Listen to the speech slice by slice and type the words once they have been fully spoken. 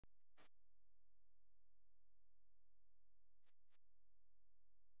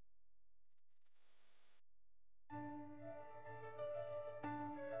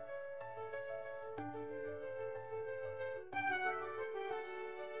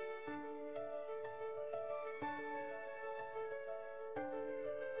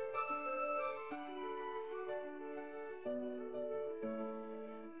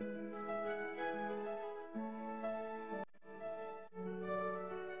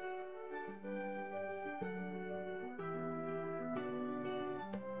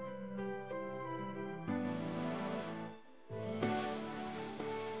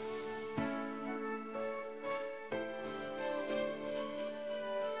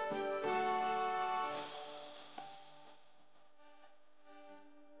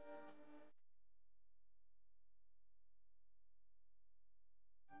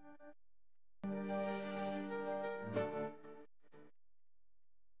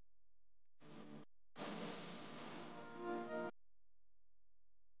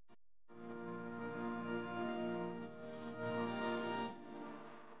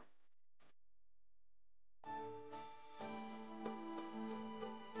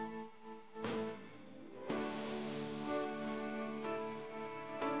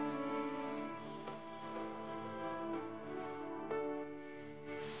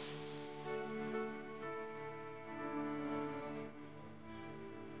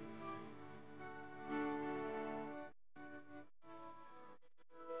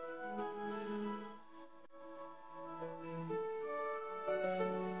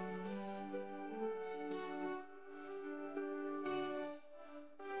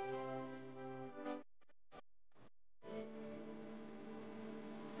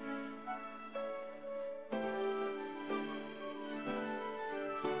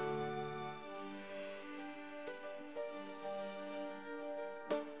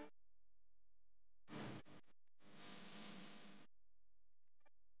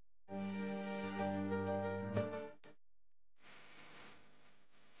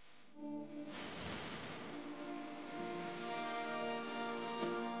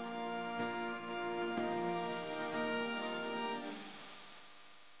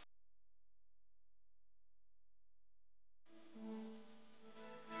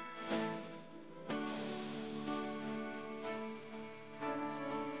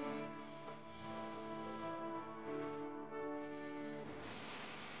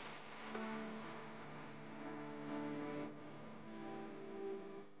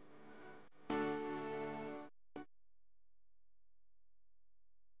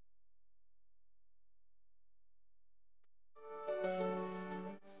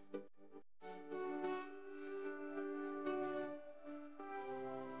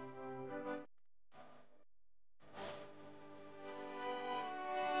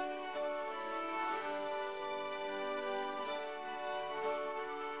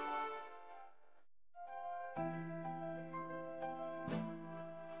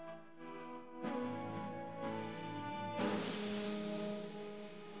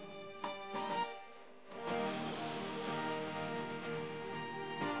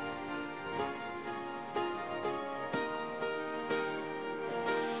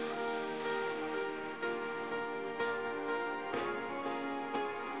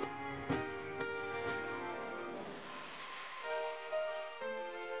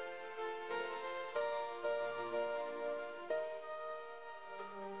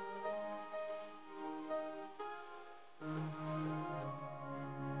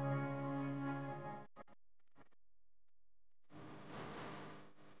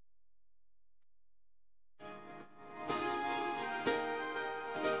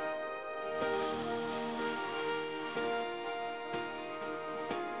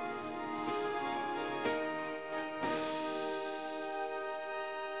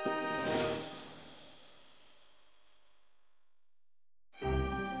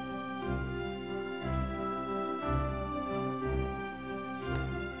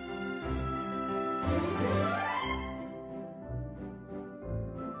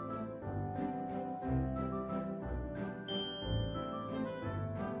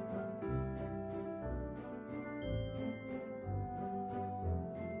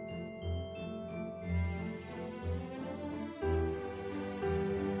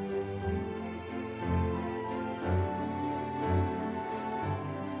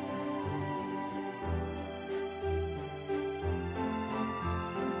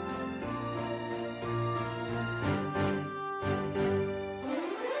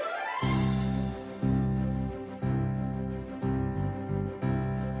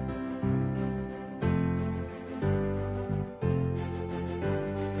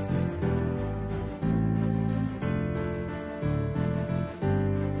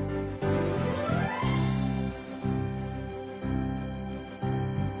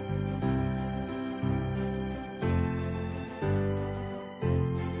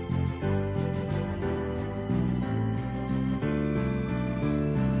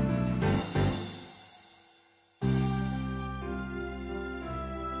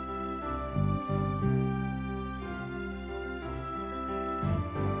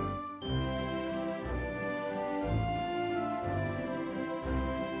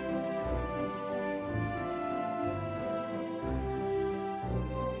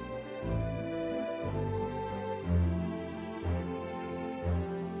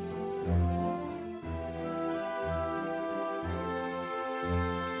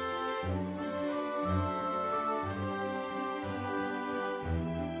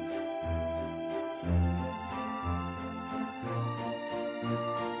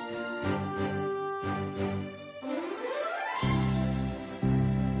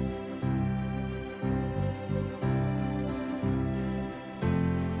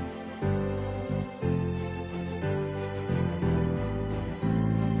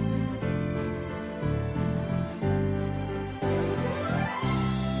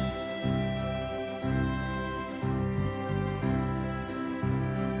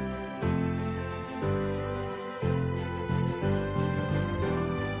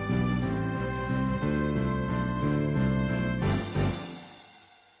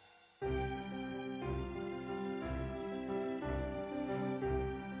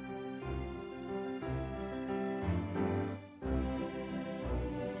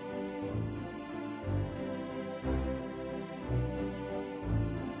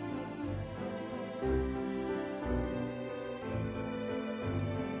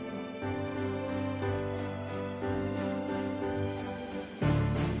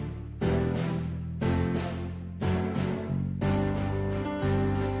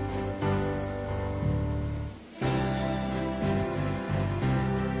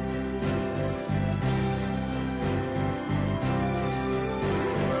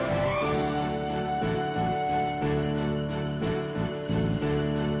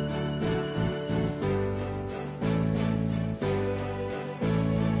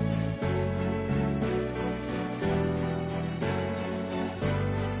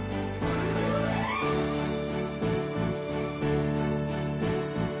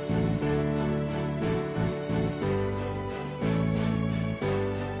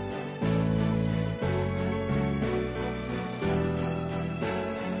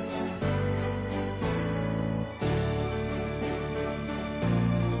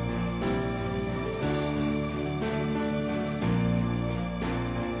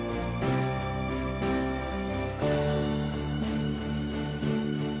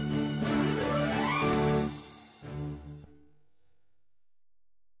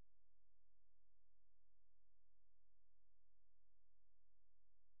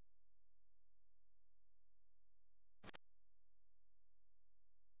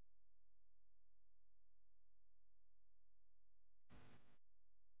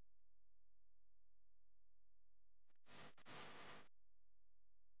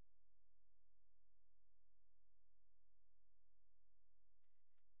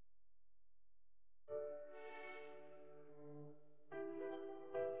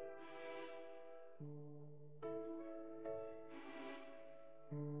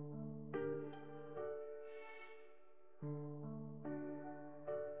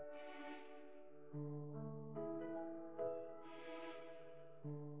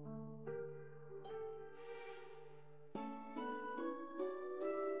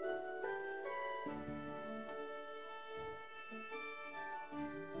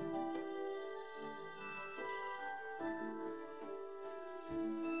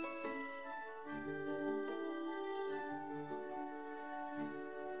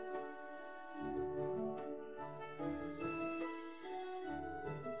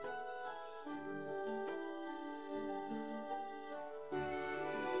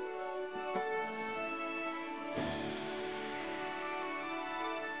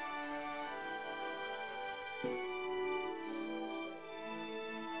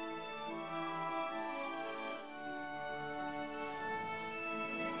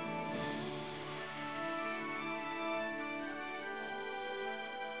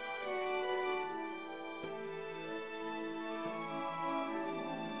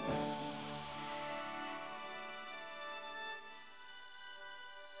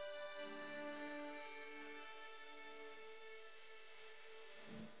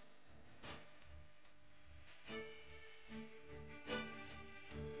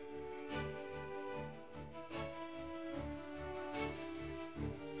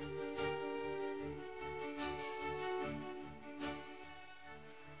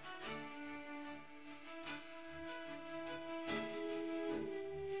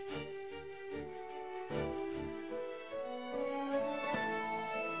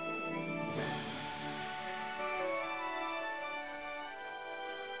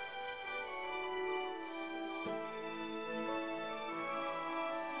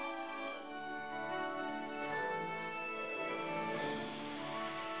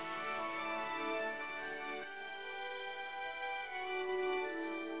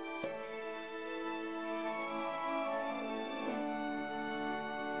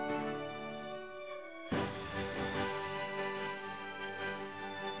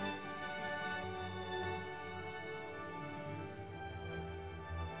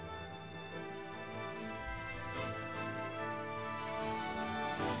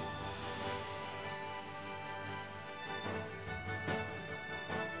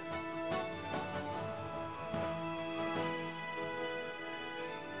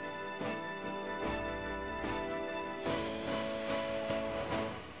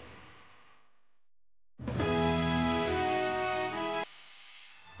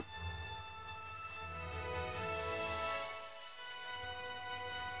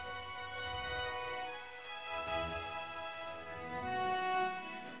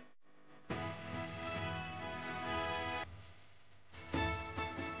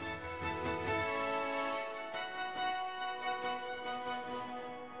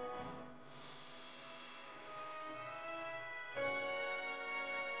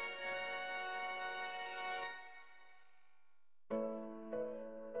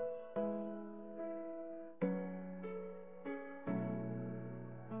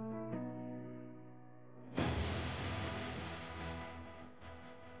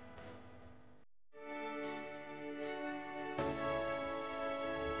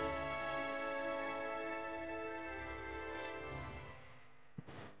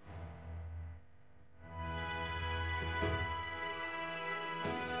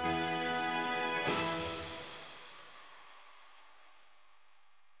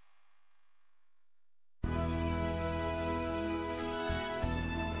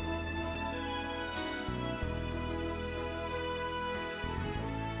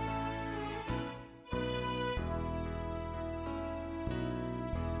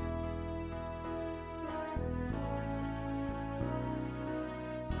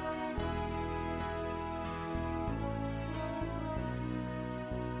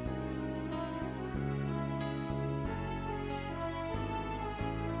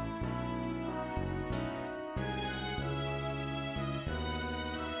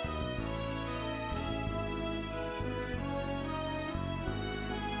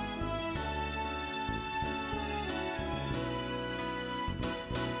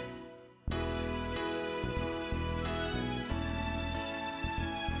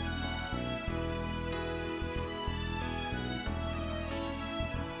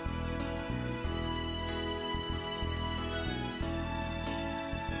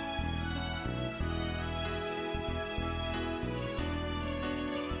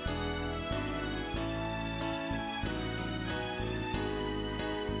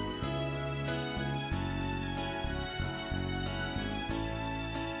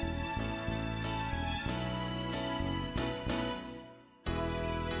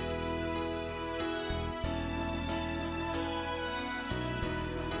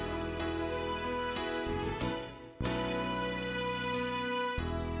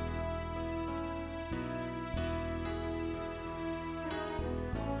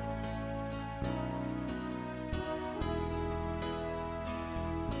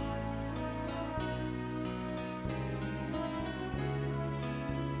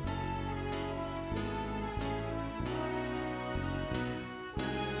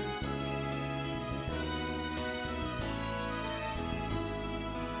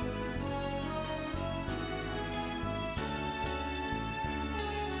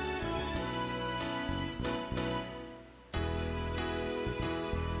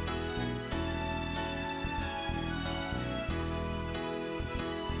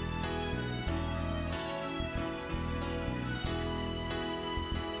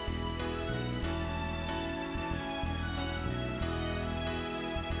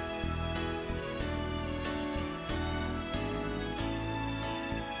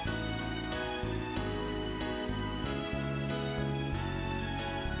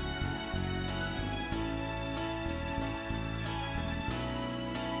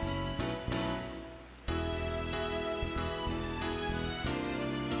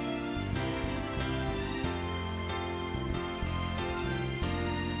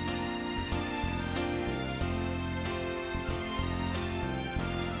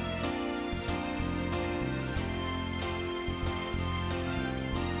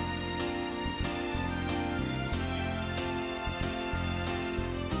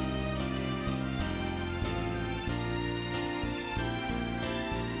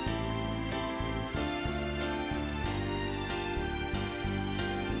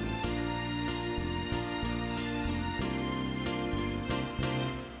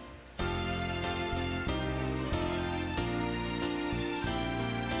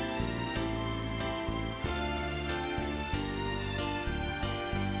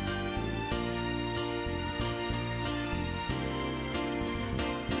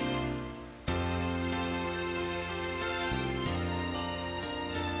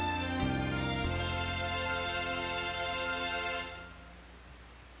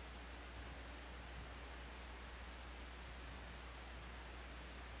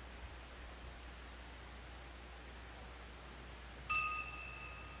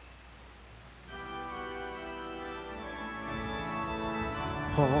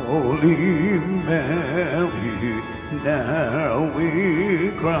Holy Mary, now we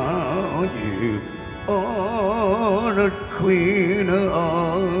crown you honored Queen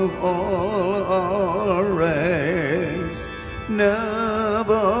of all our race.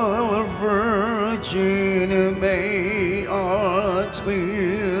 Noble Virgin, may our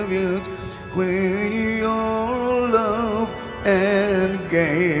tribute win your love and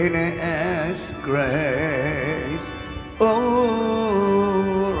gain us grace. Ora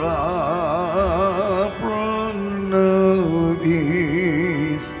pro nobis.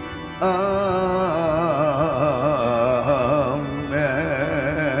 Amen.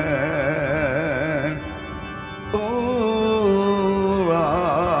 Ora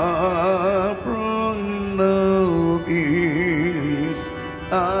pro nobis.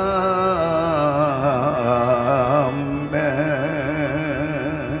 Amen.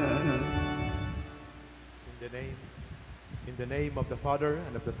 In the name of the Father,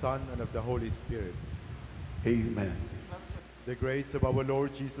 and of the Son, and of the Holy Spirit. Amen. The grace of our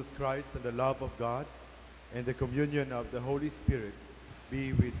Lord Jesus Christ, and the love of God, and the communion of the Holy Spirit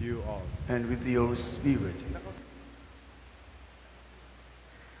be with you all. And with your spirit.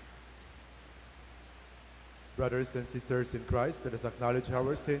 Brothers and sisters in Christ, let us acknowledge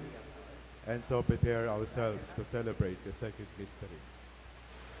our sins, and so prepare ourselves to celebrate the sacred mysteries.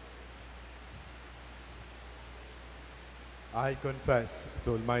 I confess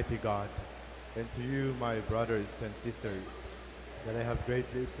to Almighty God and to you, my brothers and sisters, that I have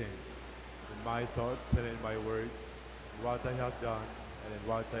greatly sinned in my thoughts and in my words, in what I have done and in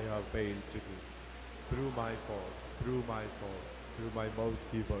what I have failed to do, through my fault, through my most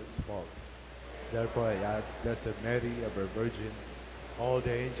grievous fault. Therefore I ask Blessed Mary, ever Virgin, all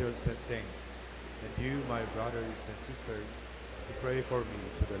the angels and saints, and you, my brothers and sisters, to pray for me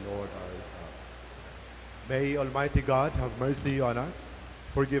to the Lord our God. May Almighty God have mercy on us,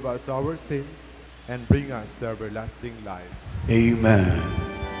 forgive us our sins, and bring us to everlasting life. Amen.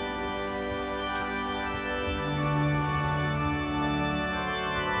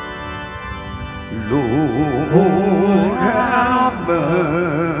 Lord, have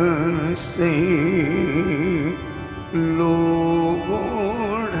mercy.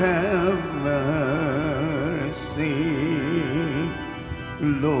 Lord, have mercy.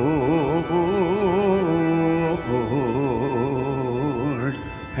 Lord,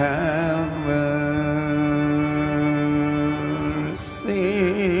 have mercy.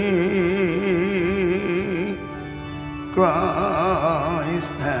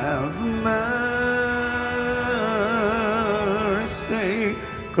 Christ, have mercy.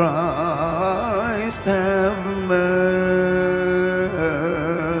 Christ, have mercy.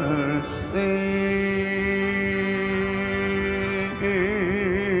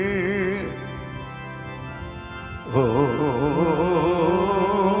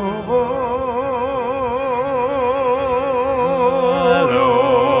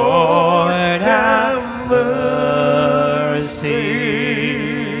 Lord, have mercy.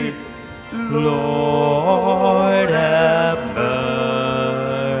 Lord, have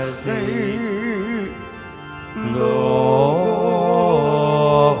mercy. Lord,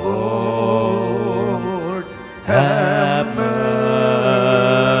 have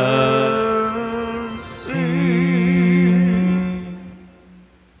mercy.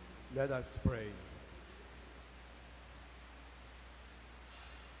 Let us pray.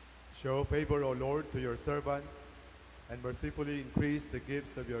 Show favor, O Lord, to your servants, and mercifully increase the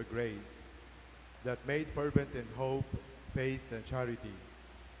gifts of your grace, that made fervent in hope, faith, and charity,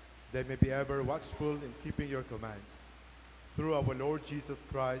 they may be ever watchful in keeping your commands. Through our Lord Jesus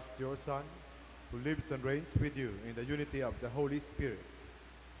Christ, your Son, who lives and reigns with you in the unity of the Holy Spirit,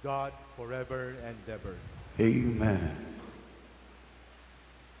 God, forever and ever. Amen.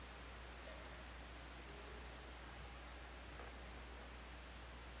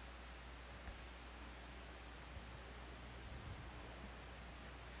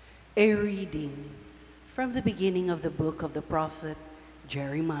 A reading from the beginning of the book of the prophet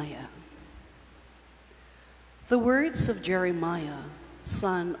Jeremiah. The words of Jeremiah,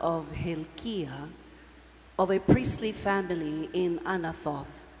 son of Hilkiah, of a priestly family in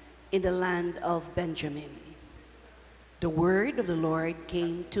Anathoth, in the land of Benjamin. The word of the Lord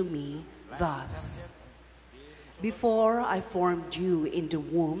came to me thus: Before I formed you in the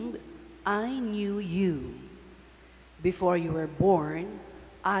womb, I knew you. Before you were born,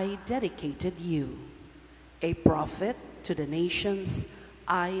 I dedicated you. A prophet to the nations,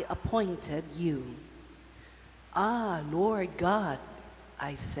 I appointed you. Ah, Lord God,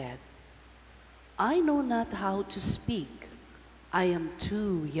 I said, I know not how to speak. I am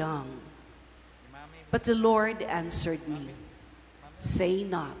too young. But the Lord answered me, Say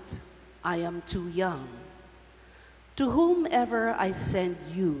not, I am too young. To whomever I send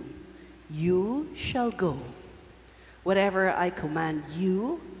you, you shall go. Whatever I command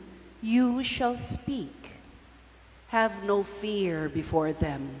you, you shall speak. Have no fear before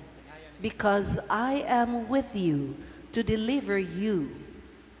them, because I am with you to deliver you,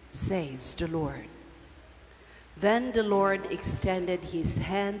 says the Lord. Then the Lord extended his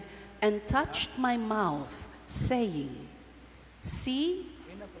hand and touched my mouth, saying, See,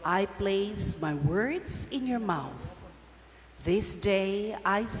 I place my words in your mouth. This day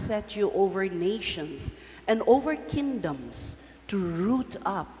I set you over nations and over kingdoms, to root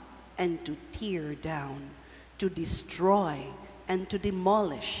up and to tear down, to destroy and to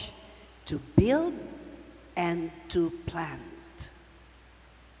demolish, to build and to plant.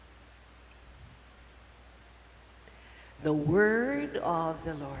 The word of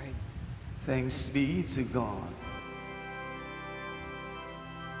the Lord. Thanks be to God.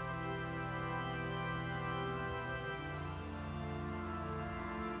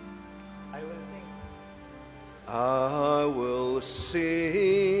 I will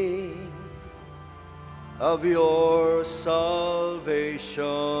sing of your salvation.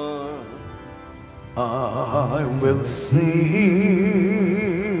 I will sing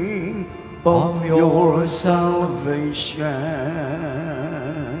of your salvation.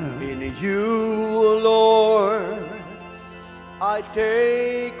 In you, Lord, I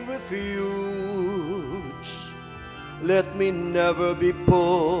take refuge. Let me never be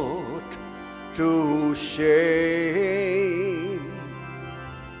put to shame.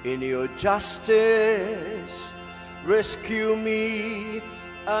 In your justice, rescue me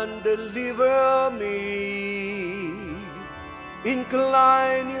and deliver me.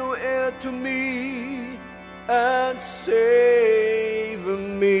 Incline your ear to me and save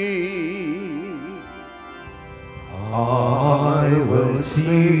me. I will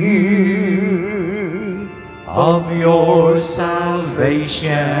sing of your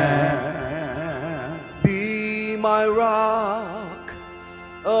salvation. Be my rock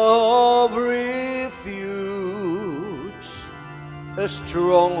of refuge, a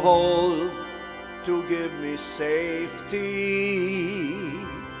stronghold to give me safety.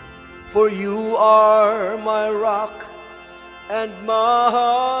 For you are my rock and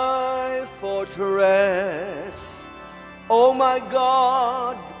my fortress. Oh my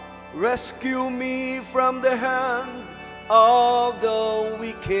God, rescue me from the hand of the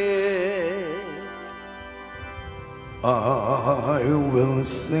wicked. I will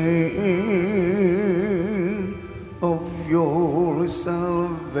sing of your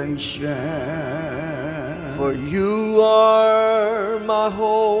salvation. For you are my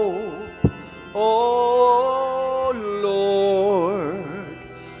hope, oh Lord,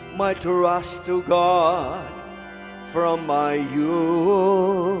 my trust to God from my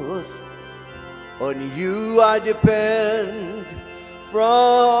youth. On you I depend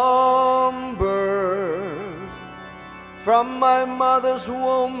from birth. From my mother's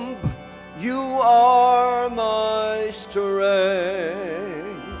womb, you are my strength.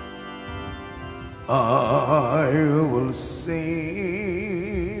 I will sing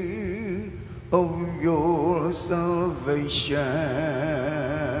of your salvation.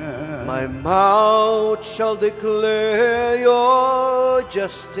 My mouth shall declare your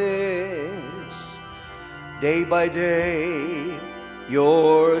justice, day by day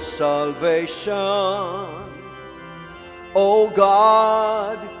your salvation. O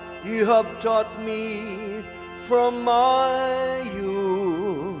God, you have taught me from my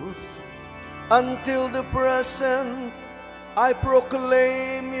youth until the present. I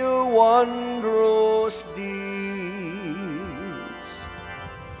proclaim your wondrous deeds.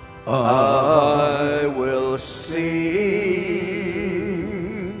 I will sing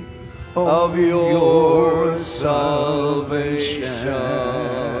of your salvation.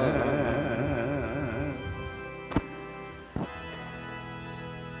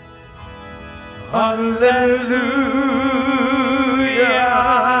 Hallelujah,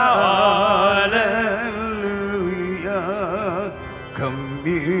 hallelujah.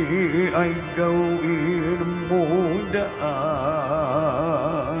 Kami ay gawin mo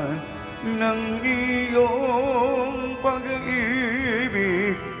daan ng iyong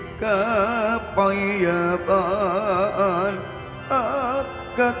pag-ibig, kapayapaan at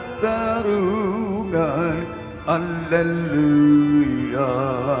katarungan. Hallelujah.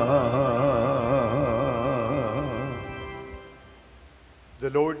 The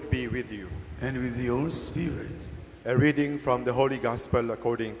Lord be with you. And with your spirit. A reading from the Holy Gospel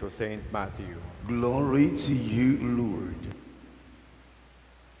according to Saint Matthew. Glory to you, Lord.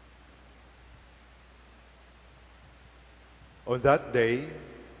 On that day,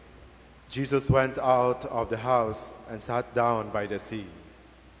 Jesus went out of the house and sat down by the sea.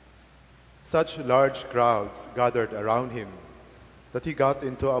 Such large crowds gathered around him that he got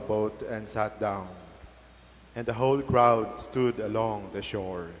into a boat and sat down, and the whole crowd stood along the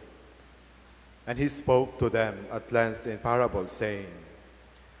shore. And he spoke to them at length in parables, saying,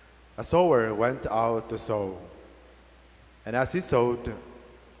 A sower went out to sow, and as he sowed,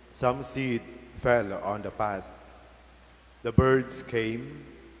 some seed fell on the path. The birds came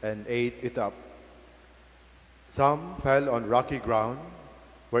and ate it up. Some fell on rocky ground,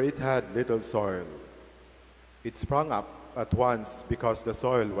 where it had little soil. It sprang up at once because the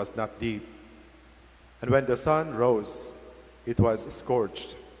soil was not deep. And when the sun rose, it was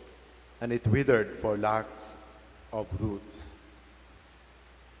scorched, and it withered for lack of roots.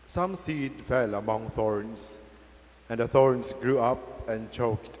 Some seed fell among thorns, and the thorns grew up and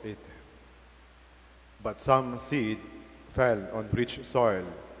choked it. But some seed fell on rich soil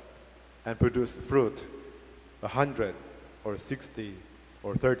and produced fruit 100 or 60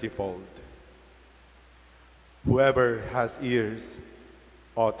 or 30-fold. Whoever has ears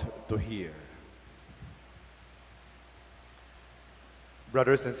ought to hear.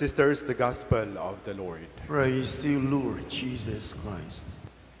 Brothers and sisters, the Gospel of the Lord. Praise to you, Lord Jesus Christ.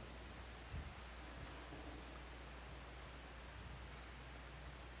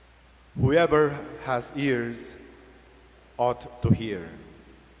 Whoever has ears ought to hear.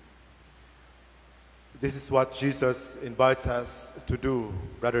 This is what Jesus invites us to do,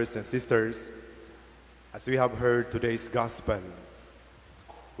 brothers and sisters, as we have heard today's gospel,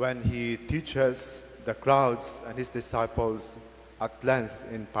 when he teaches the crowds and his disciples at length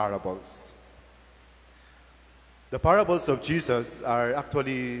in parables. The parables of Jesus are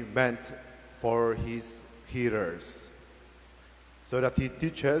actually meant for his hearers, so that he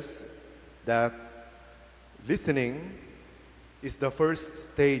teaches that listening is the first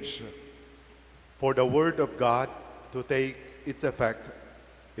stage for the Word of God to take its effect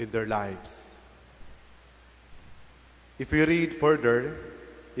in their lives. If we read further,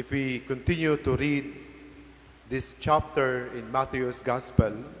 if we continue to read this chapter in Matthew's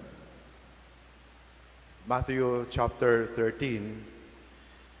Gospel, Matthew chapter 13,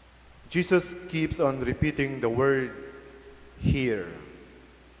 Jesus keeps on repeating the word "hear"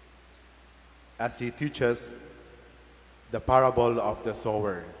 as he teaches the parable of the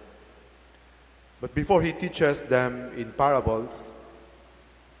sower. But before he teaches them in parables,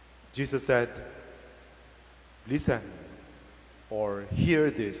 Jesus said, "Listen," or "hear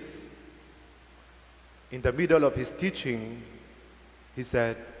this." In the middle of his teaching, he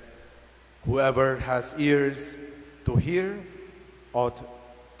said, "Whoever has ears to hear ought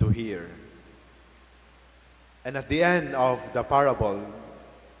to hear." And at the end of the parable,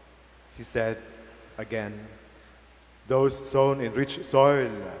 he said again, "Those sown in rich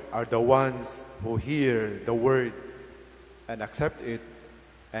soil are the ones who hear the word and accept it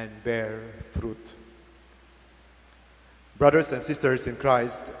and bear fruit." Brothers and sisters in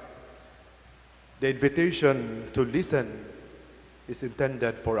Christ, the invitation to listen is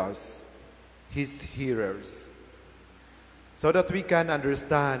intended for us, his hearers, so that we can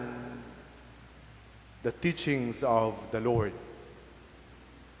understand the teachings of the Lord,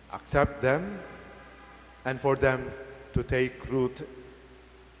 accept them, and for them to take root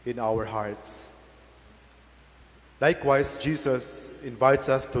in our hearts. Likewise, Jesus invites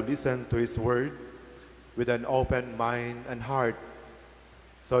us to listen to his word with an open mind and heart,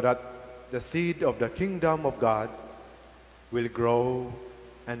 so that the seed of the kingdom of God will grow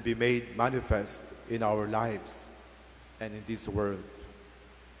and be made manifest in our lives and in this world.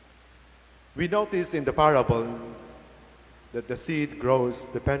 We notice in the parable that the seed grows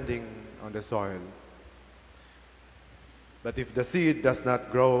depending on the soil. But if the seed does not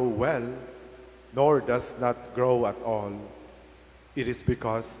grow well, nor does not grow at all, it is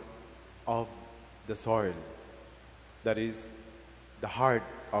because of the soil, that is, the heart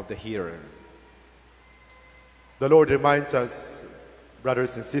of the hearer. The Lord reminds us,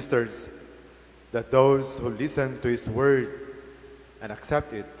 brothers and sisters, that those who listen to his word and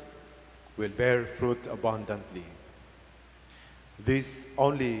accept it will bear fruit abundantly. This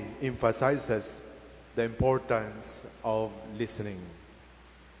only emphasizes the importance of listening.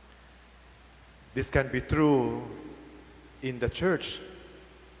 This can be true in the church,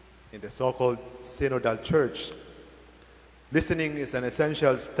 in the so-called synodal church. Listening is an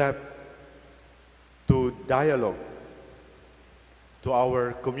essential step to dialogue, to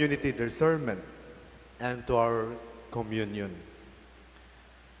our community discernment, and to our communion.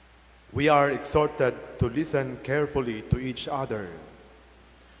 We are exhorted to listen carefully to each other,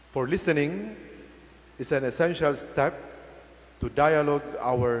 for listening is an essential step to dialogue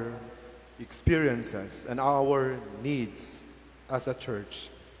our experiences and our needs as a church,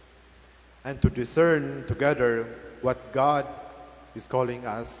 and to discern together what God is calling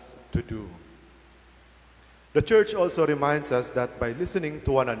us to do. The church also reminds us that by listening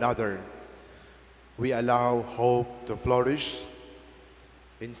to one another, we allow hope to flourish,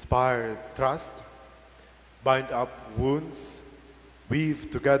 inspire trust, bind up wounds,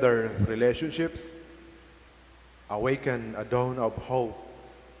 weave together relationships, awaken a dawn of hope,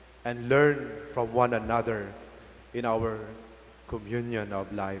 and learn from one another in our communion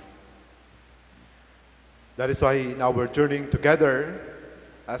of life. That is why in our journey together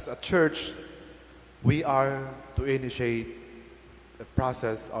as a church, we are to initiate the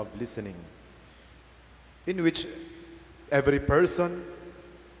process of listening, in which every person,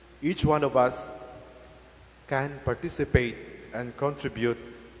 each one of us, can participate and contribute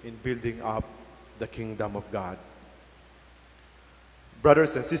in building up the kingdom of God.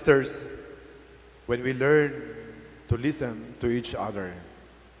 Brothers and sisters, when we learn to listen to each other,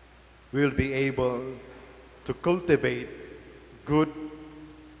 we will be able to cultivate good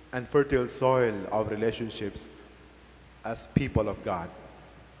and fertile soil of relationships as people of God.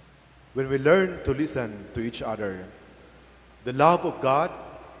 When we learn to listen to each other, the love of God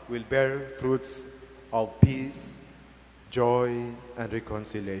will bear fruits of peace, joy, and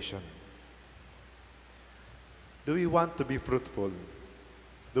reconciliation. Do we want to be fruitful?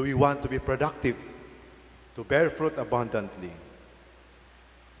 Do we want to be productive, to bear fruit abundantly?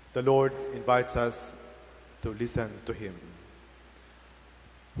 The Lord invites us to listen to Him.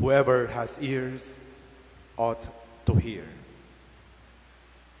 Whoever has ears ought to hear.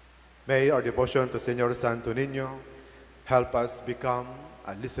 May our devotion to Señor Santo Niño help us become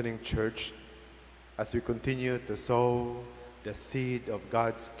a listening church as we continue to sow the seed of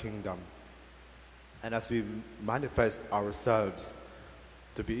God's kingdom, and as we manifest ourselves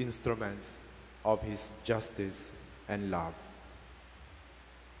to be instruments of His justice and love.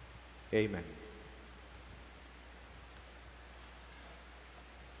 Amen.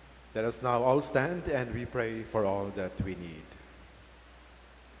 Let us now all stand and we pray for all that we need.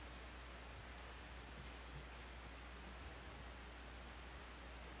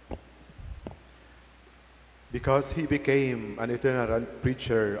 Because He became an itinerant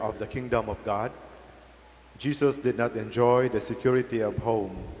preacher of the kingdom of God, Jesus did not enjoy the security of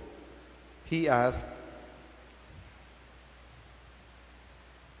home. He asked,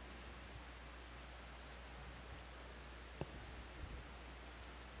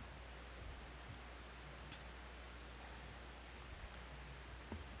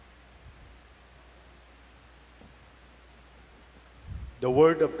 the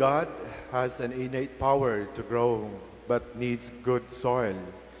Word of God has an innate power to grow, but needs good soil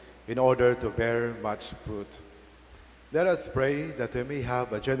in order to bear much fruit. Let us pray that we may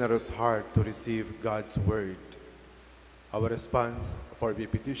have a generous heart to receive God's Word. Our response for the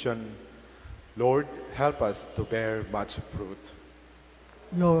petition, Lord, help us to bear much fruit.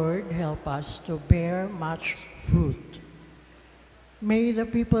 Lord, help us to bear much fruit. May the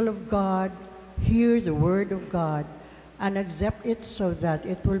people of God hear the Word of God and accept it so that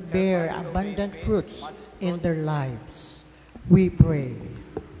it will bear abundant fruits in their lives. We pray.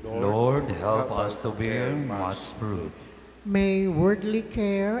 Lord, help us to bear much fruit. May worldly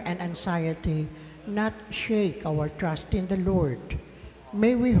care and anxiety not shake our trust in the Lord.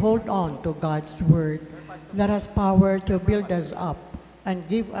 May we hold on to God's Word that has power to build us up and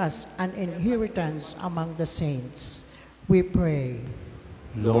give us an inheritance among the saints. We pray.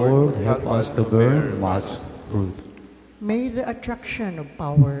 Lord, help us to bear much fruit. May the attraction of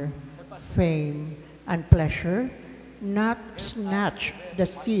power, fame, and pleasure not snatch the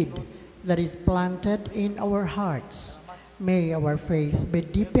seed that is planted in our hearts. May our faith be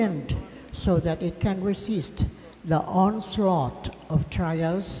deepened so that it can resist the onslaught of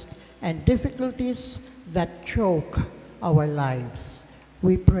trials and difficulties that choke our lives.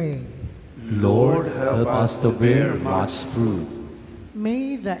 We pray. Lord, help us to bear much fruit.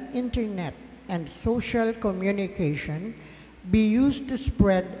 May the internet and social communication be used to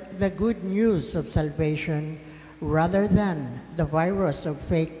spread the good news of salvation rather than the virus of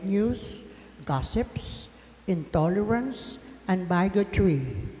fake news, gossips, intolerance, and bigotry.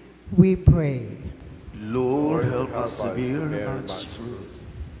 We pray. Lord, help us to bear much fruit.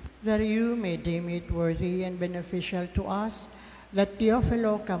 That you may deem it worthy and beneficial to us that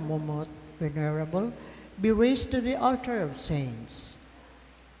Teofilo Camumot, Venerable, be raised to the altar of saints.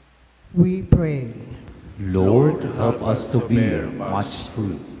 We pray. Lord, help us to bear much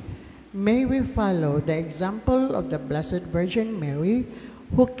fruit. May we follow the example of the Blessed Virgin Mary,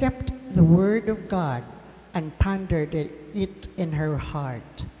 who kept the Word of God and pondered it it in her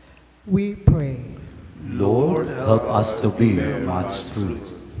heart. We pray. Lord, help us to bear much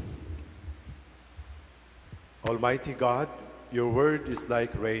fruit. Almighty God, your word is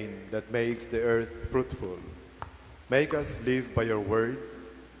like rain that makes the earth fruitful. Make us live by your word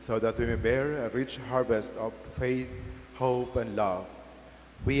so that we may bear a rich harvest of faith, hope, and love.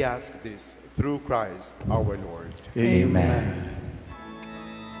 We ask this through Christ our Lord. Amen.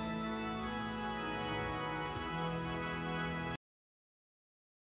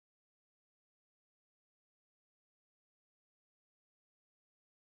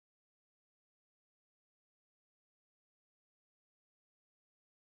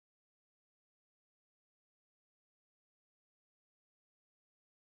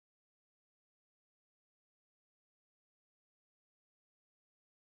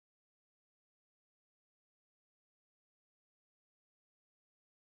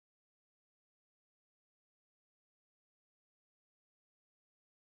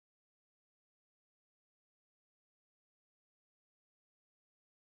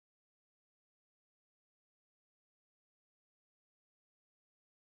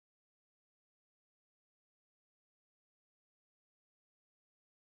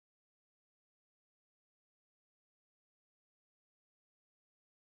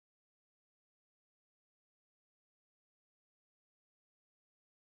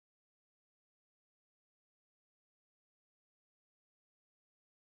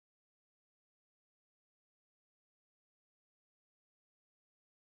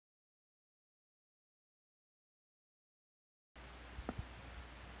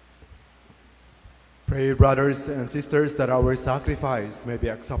 Pray, brothers and sisters, that our sacrifice may be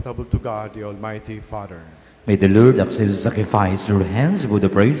acceptable to God, the Almighty Father. May the Lord accept the sacrifice through hands for the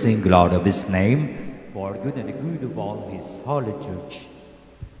praise and glory of his name, for good and the good of all his holy church.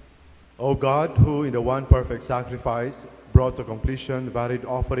 O God, who in the one perfect sacrifice brought to completion varied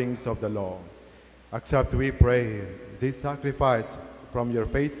offerings of the law, accept, we pray, this sacrifice from your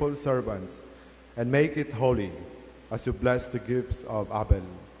faithful servants, and make it holy, as you bless the gifts of Abel,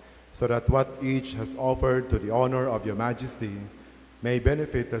 so that what each has offered to the honor of your majesty may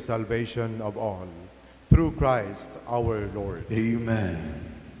benefit the salvation of all. Through Christ our Lord.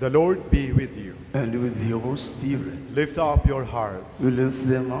 Amen. The Lord be with you. And with your spirit, Lift up your hearts. we lift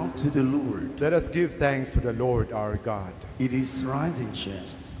them up to the Lord. Let us give thanks to the Lord our God. It is right and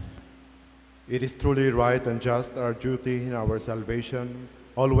just. It is truly right and just, our duty in our salvation,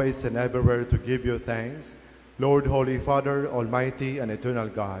 always and everywhere to give you thanks, Lord, Holy Father, Almighty and Eternal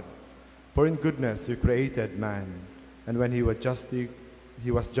God. For in goodness you created man, and when he was justly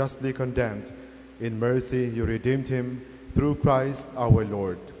condemned, in mercy you redeemed him through Christ our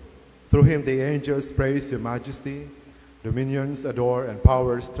Lord. Through him the angels praise your majesty, dominions adore, and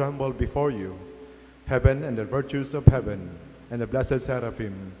powers tremble before you. Heaven and the virtues of heaven and the blessed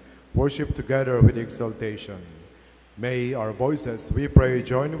seraphim worship together with exaltation. May our voices, we pray,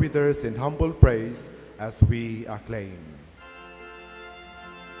 join with theirs in humble praise as we acclaim.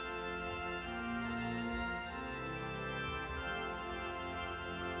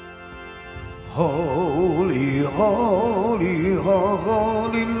 Holy, holy,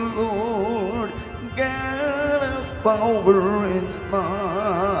 holy Lord, God of power and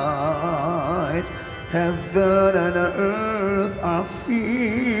might, heaven and earth are filled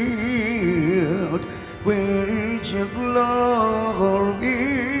with your glory.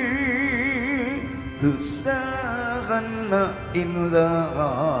 Hosanna in the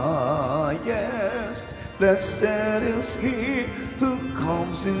highest, blessed is he who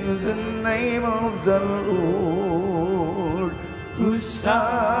comes in the name of the Lord. Hosanna,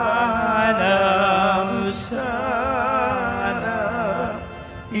 Hosanna,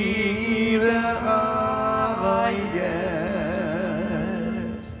 in the highest.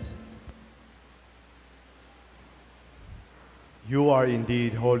 You are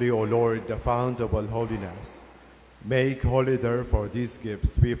indeed holy, O Lord, the fount of all holiness. Make holy therefore these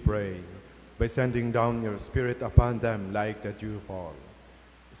gifts, we pray, by sending down your Spirit upon them like the dewfall,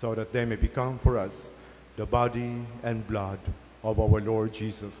 so that they may become for us the body and blood of our Lord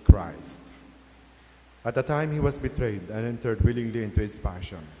Jesus Christ. At the time he was betrayed and entered willingly into his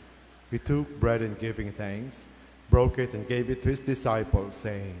passion, he took bread and giving thanks, broke it and gave it to his disciples,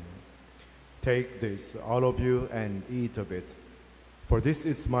 saying, "Take this, all of you, and eat of it, for this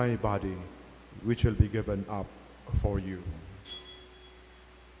is my body, which will be given up for you."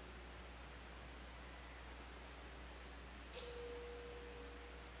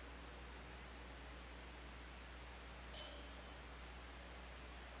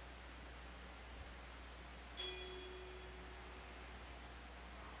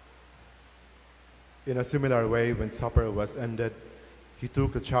 In a similar way, when supper was ended, he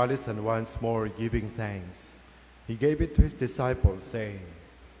took a chalice and once more giving thanks, he gave it to his disciples, saying,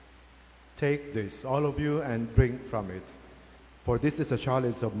 "Take this, all of you, and drink from it, for this is a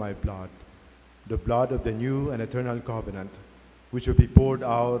chalice of my blood, the blood of the new and eternal covenant, which will be poured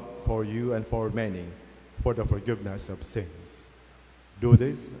out for you and for many for the forgiveness of sins. Do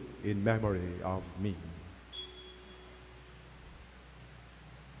this in memory of me."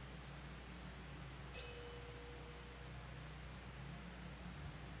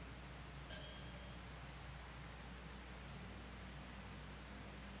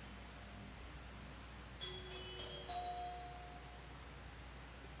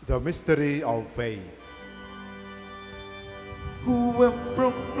 The mystery of faith. Who will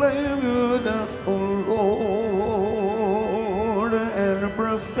proclaim your death, O Lord, and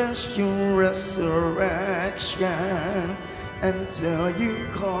profess your resurrection until you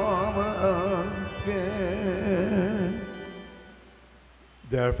come again.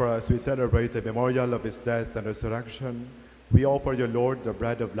 Therefore, as we celebrate the memorial of his death and resurrection, we offer you, Lord, the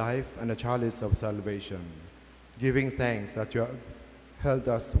bread of life and the chalice of salvation, giving thanks that you have held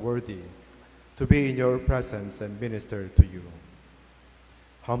us worthy to be in your presence and minister to you.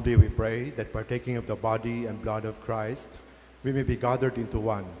 Humbly we pray that partaking of the body and blood of Christ, we may be gathered into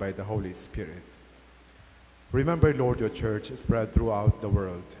one by the Holy Spirit. Remember, Lord, your church spread throughout the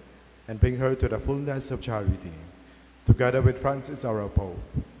world, and bring her to the fullness of charity, together with Francis our Pope,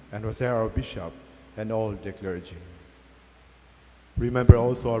 and Jose our Bishop, and all the clergy. Remember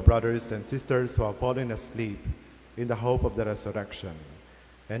also our brothers and sisters who have fallen asleep in the hope of the resurrection,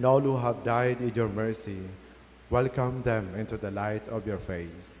 and all who have died in your mercy. Welcome them into the light of your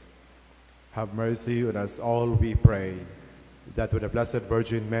face. Have mercy on us all, we pray, that with the Blessed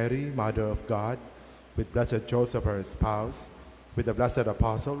Virgin Mary, Mother of God, with Blessed Joseph, her spouse, with the blessed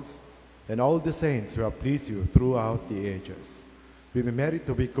apostles, and all the saints who have pleased you throughout the ages, we may merit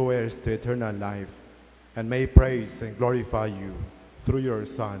to be co-heirs to eternal life, and may praise and glorify you through your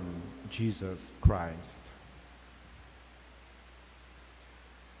Son, Jesus Christ.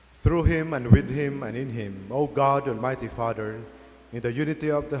 Through him, and with him, and in him, O God, Almighty Father, in the unity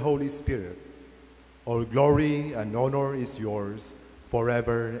of the Holy Spirit, all glory and honor is yours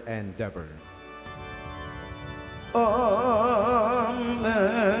forever and ever.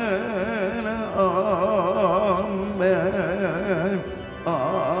 Amen, amen,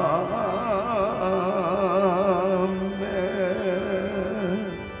 amen.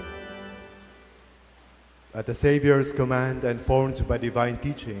 At the Savior's command and formed by divine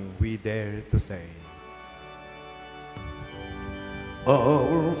teaching, we dare to say,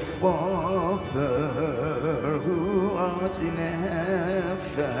 Our Father, who art in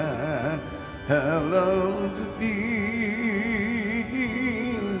heaven, hallowed be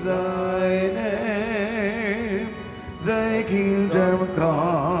thy name. Thy kingdom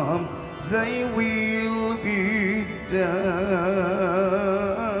come, thy will be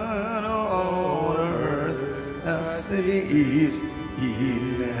done on earth as it is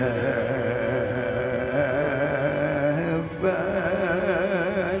in heaven.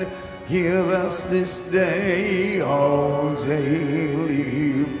 Give us this day our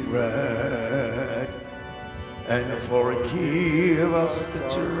daily bread, and forgive us the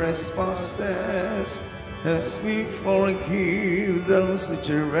trespasses, as we forgive those who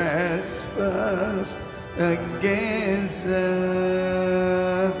trespass against us.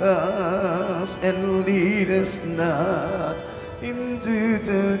 And lead us not into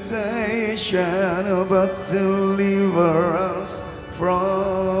temptation, but deliver us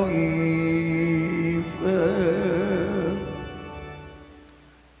from evil.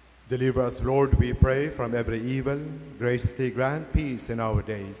 Deliver us, Lord, we pray, from every evil. Graciously grant peace in our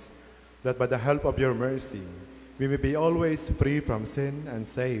days, that by the help of your mercy we may be always free from sin and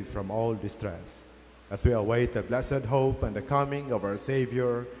safe from all distress, as we await the blessed hope and the coming of our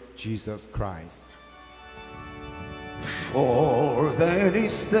Savior, Jesus Christ. For thine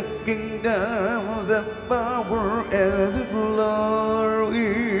is the kingdom, the power, and the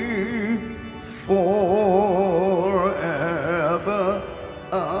glory forever.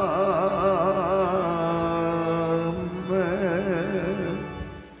 Amen.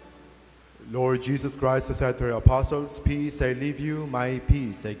 Lord Jesus Christ, who said to your apostles, "Peace I leave you, my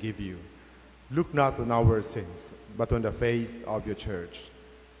peace I give you," look not on our sins, but on the faith of your church,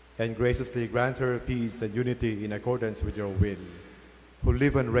 and graciously grant her peace and unity in accordance with your will, who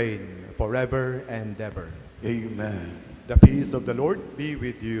live and reign forever and ever. Amen. The peace of the Lord be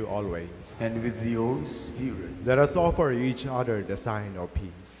with you always. And with your spirit. Let us offer each other the sign of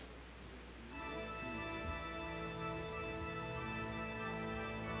peace.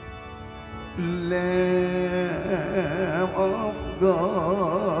 Lamb of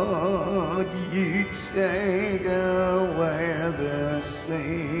God, you take away the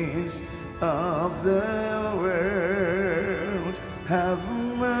sins of the world. Have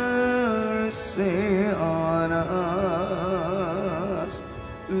mercy on us.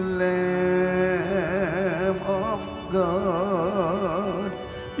 Lamb of God,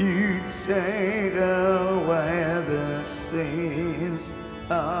 you take away the sins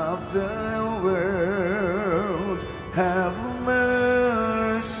of the world. Have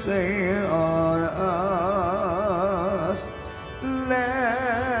mercy on us. Lamb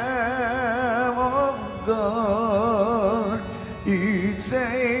of God, you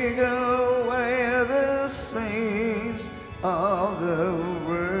take away the sins of the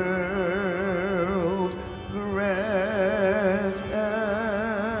world. Grant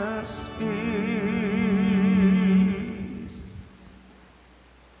us peace.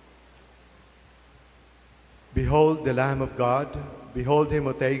 Behold the Lamb of God. Behold him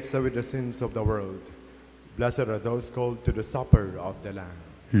who takes away the sins of the world. Blessed are those called to the supper of the Lamb.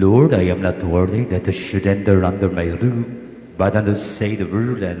 Lord, I am not worthy that you should enter under my roof, but unto say the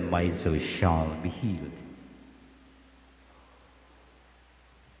word, and my soul shall be healed.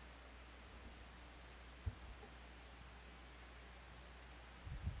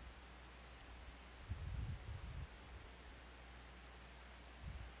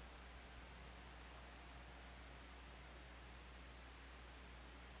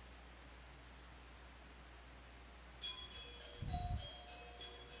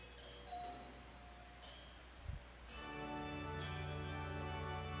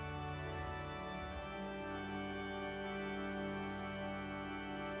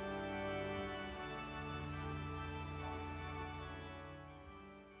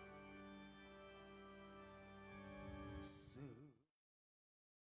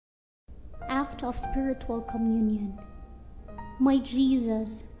 Act of spiritual communion. My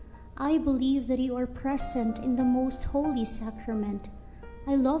Jesus, I believe that you are present in the most holy sacrament.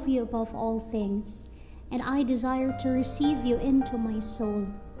 I love you above all things, and I desire to receive you into my soul.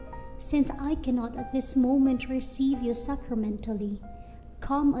 Since I cannot at this moment receive you sacramentally,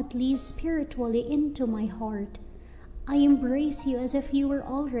 come at least spiritually into my heart. I embrace you as if you were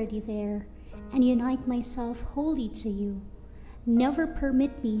already there, and unite myself wholly to you. Never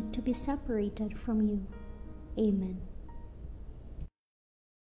permit me to be separated from you. Amen.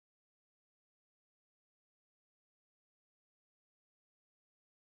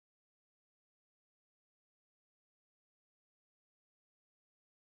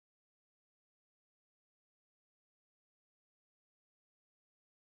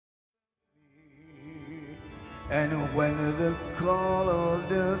 And when the call of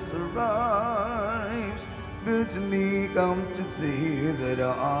death arrives, bid me come to thee, that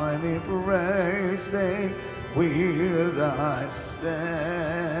I may praise thee with thy saints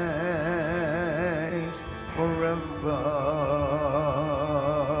forever.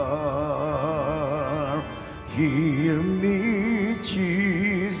 Hear me,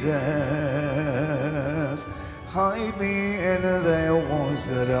 Jesus, hide me in thy walls,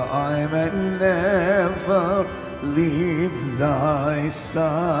 that I may never leave thy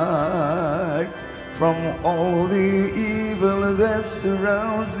side. From all the evil that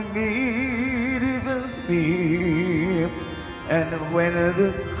surrounds me, defend me. And when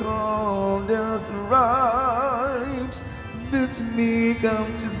the call of death arrives, bid me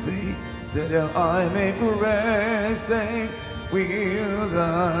come to thee, that I may praise thee with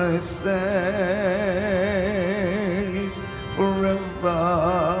thy saints forever.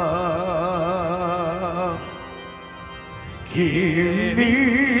 Hear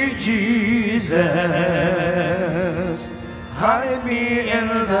me, Jesus, hide me in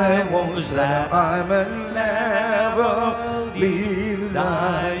thy walls, that I may never leave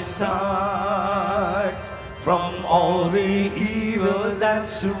thy side. From all the evil that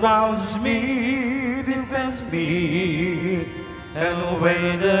surrounds me, defend me. And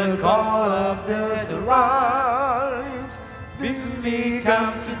when the call of death arrives, bid me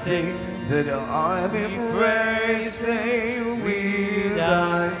come to thee, that I may praise thee with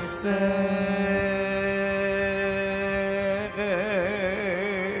thy saints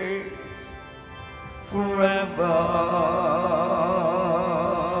forever.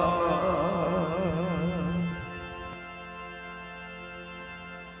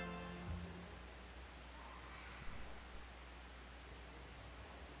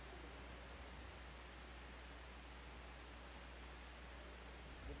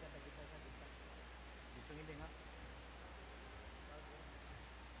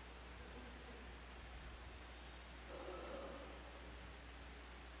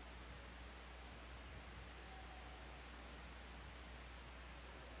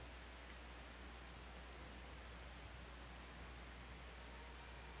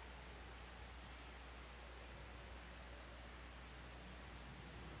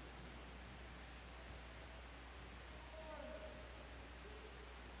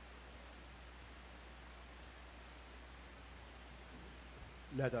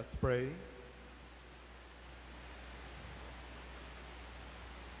 Let us pray.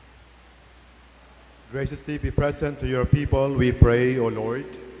 Graciously be present to your people, we pray, O Lord,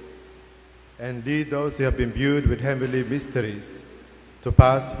 and lead those who have been imbued with heavenly mysteries to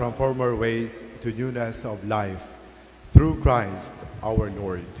pass from former ways to newness of life, through Christ our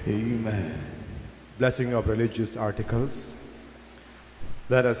Lord. Amen. Blessing of religious articles.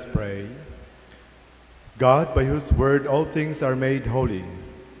 Let us pray. God, by whose word all things are made holy,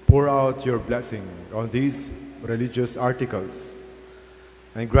 pour out your blessing on these religious articles,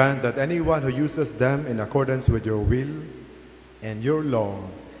 and grant that anyone who uses them in accordance with your will and your law,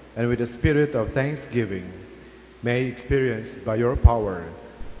 and with a spirit of thanksgiving, may experience by your power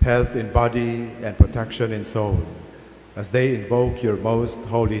health in body and protection in soul, as they invoke your most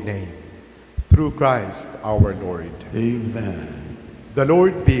holy name. Through Christ our Lord. Amen. The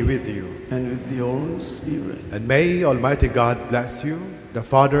Lord be with you. And with your spirit. And may Almighty God bless you, the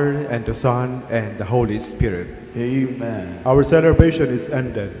Father, and the Son, and the Holy Spirit. Amen. Our celebration is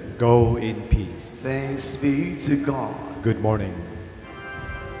ended. Go in peace. Thanks be to God. Good morning.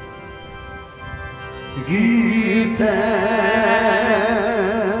 Give thanks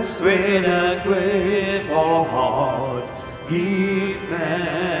with a grateful heart. Give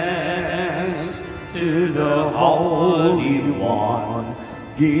thanks to the Holy One.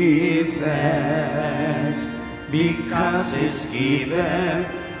 Give thanks because it's given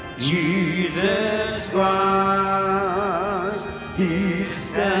Jesus Christ, His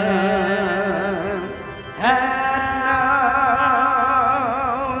Son. And now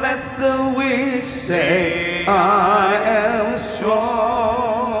let the weak say, I am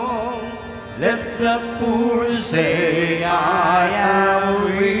strong. Let the poor say, I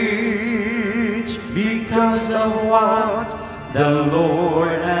am rich, because of what the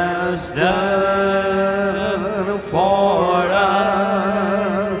Lord has done.